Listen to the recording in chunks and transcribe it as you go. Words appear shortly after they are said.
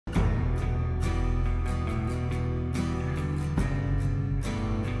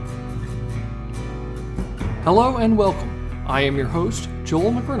Hello and welcome. I am your host,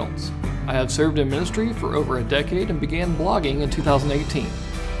 Joel McReynolds. I have served in ministry for over a decade and began blogging in 2018.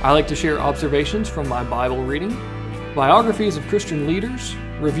 I like to share observations from my Bible reading, biographies of Christian leaders,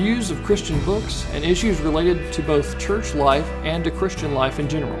 reviews of Christian books, and issues related to both church life and to Christian life in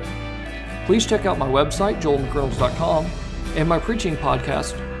general. Please check out my website, joelmcreynolds.com, and my preaching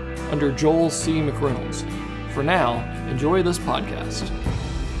podcast under Joel C. McReynolds. For now, enjoy this podcast.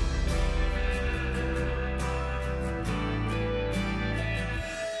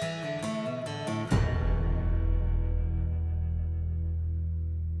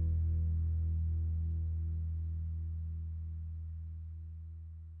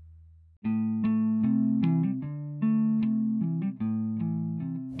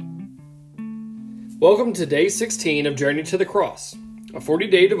 Welcome to Day 16 of Journey to the Cross, a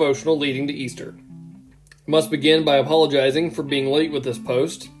 40-day devotional leading to Easter. I must begin by apologizing for being late with this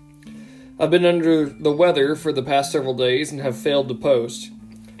post. I've been under the weather for the past several days and have failed to post.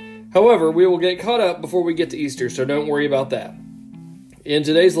 However, we will get caught up before we get to Easter, so don't worry about that. In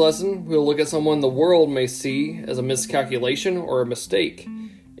today's lesson, we'll look at someone the world may see as a miscalculation or a mistake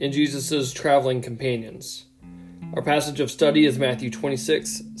in Jesus' traveling companions. Our passage of study is Matthew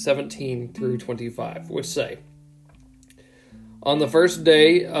 26:17 through 25, which say, On the first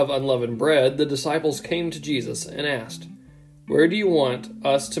day of unleavened bread, the disciples came to Jesus and asked, Where do you want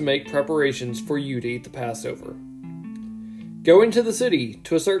us to make preparations for you to eat the Passover? Go into the city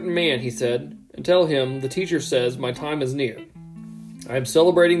to a certain man, he said, and tell him, the teacher says, my time is near. I am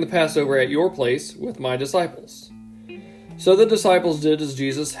celebrating the Passover at your place with my disciples. So the disciples did as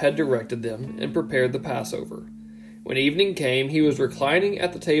Jesus had directed them and prepared the Passover. When evening came, he was reclining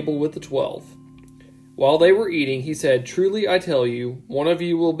at the table with the 12. While they were eating, he said, Truly I tell you, one of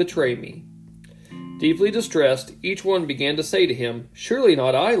you will betray me. Deeply distressed, each one began to say to him, Surely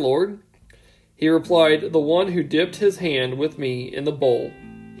not I, Lord. He replied, The one who dipped his hand with me in the bowl,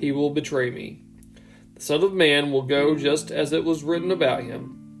 he will betray me. The Son of Man will go just as it was written about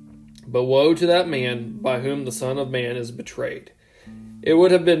him. But woe to that man by whom the Son of Man is betrayed. It would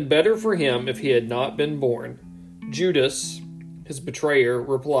have been better for him if he had not been born. Judas, his betrayer,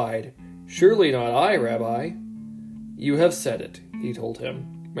 replied, Surely not I, Rabbi. You have said it, he told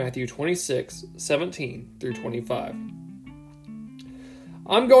him. Matthew 26:17 through 25.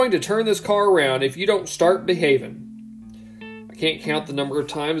 I'm going to turn this car around if you don't start behaving. I can't count the number of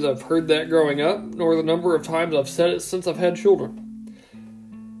times I've heard that growing up, nor the number of times I've said it since I've had children.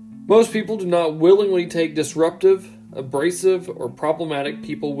 Most people do not willingly take disruptive, abrasive, or problematic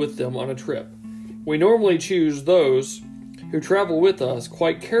people with them on a trip. We normally choose those who travel with us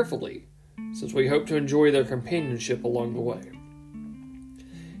quite carefully, since we hope to enjoy their companionship along the way.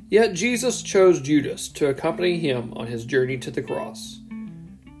 Yet Jesus chose Judas to accompany him on his journey to the cross.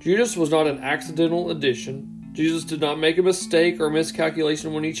 Judas was not an accidental addition. Jesus did not make a mistake or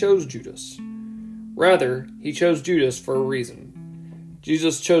miscalculation when he chose Judas. Rather, he chose Judas for a reason.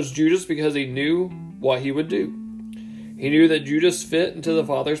 Jesus chose Judas because he knew what he would do. He knew that Judas fit into the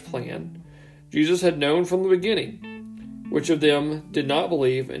Father's plan. Jesus had known from the beginning which of them did not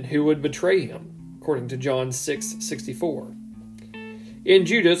believe and who would betray him, according to John 6:64. In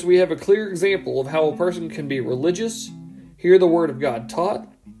Judas, we have a clear example of how a person can be religious, hear the word of God taught,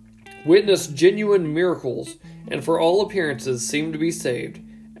 witness genuine miracles, and for all appearances seem to be saved,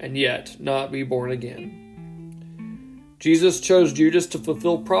 and yet not be born again. Jesus chose Judas to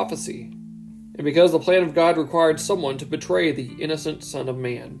fulfill prophecy, and because the plan of God required someone to betray the innocent Son of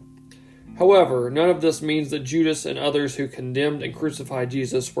Man. However, none of this means that Judas and others who condemned and crucified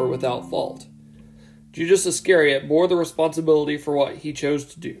Jesus were without fault. Judas Iscariot bore the responsibility for what he chose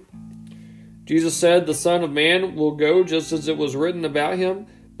to do. Jesus said, The Son of Man will go just as it was written about him,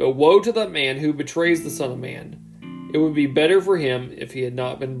 but woe to that man who betrays the Son of Man. It would be better for him if he had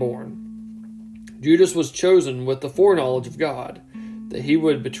not been born. Judas was chosen with the foreknowledge of God that he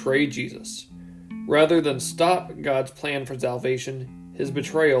would betray Jesus. Rather than stop God's plan for salvation, his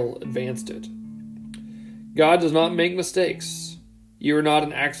betrayal advanced it. God does not make mistakes. You are not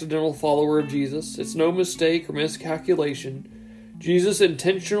an accidental follower of Jesus. It's no mistake or miscalculation. Jesus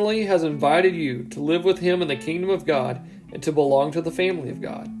intentionally has invited you to live with him in the kingdom of God and to belong to the family of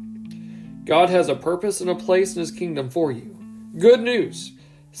God. God has a purpose and a place in his kingdom for you. Good news!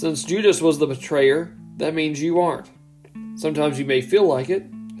 Since Judas was the betrayer, that means you aren't. Sometimes you may feel like it,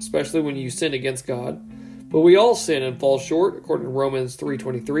 especially when you sin against God. But we all sin and fall short, according to Romans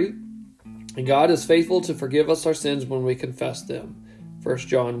 3:23. And God is faithful to forgive us our sins when we confess them. 1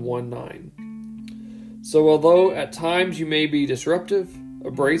 John 1:9. So although at times you may be disruptive,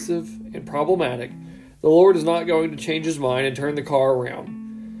 abrasive, and problematic, the Lord is not going to change his mind and turn the car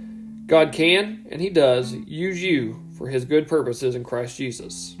around. God can, and He does, use you for His good purposes in Christ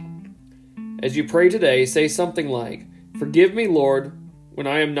Jesus. As you pray today, say something like, "Forgive me, Lord, when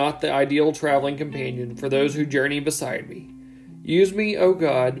I am not the ideal traveling companion for those who journey beside me. Use me, O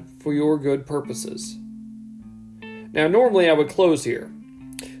God, for your good purposes." Now, normally I would close here,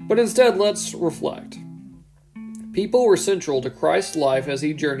 but instead let's reflect. People were central to Christ's life as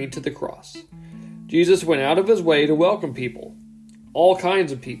He journeyed to the cross. Jesus went out of His way to welcome people, all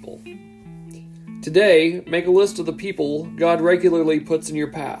kinds of people. Today, make a list of the people God regularly puts in your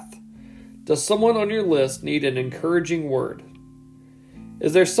path. Does someone on your list need an encouraging word?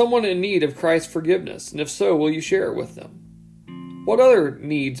 Is there someone in need of Christ's forgiveness, and if so, will you share it with them? What other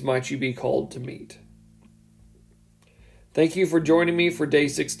needs might you be called to meet? Thank you for joining me for day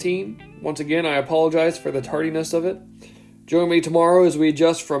 16. Once again, I apologize for the tardiness of it. Join me tomorrow as we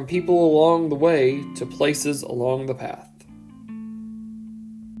adjust from people along the way to places along the path.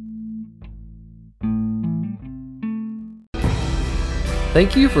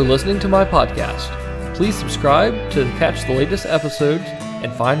 Thank you for listening to my podcast. Please subscribe to catch the latest episodes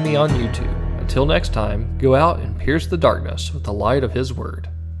and find me on YouTube. Until next time, go out and pierce the darkness with the light of His Word.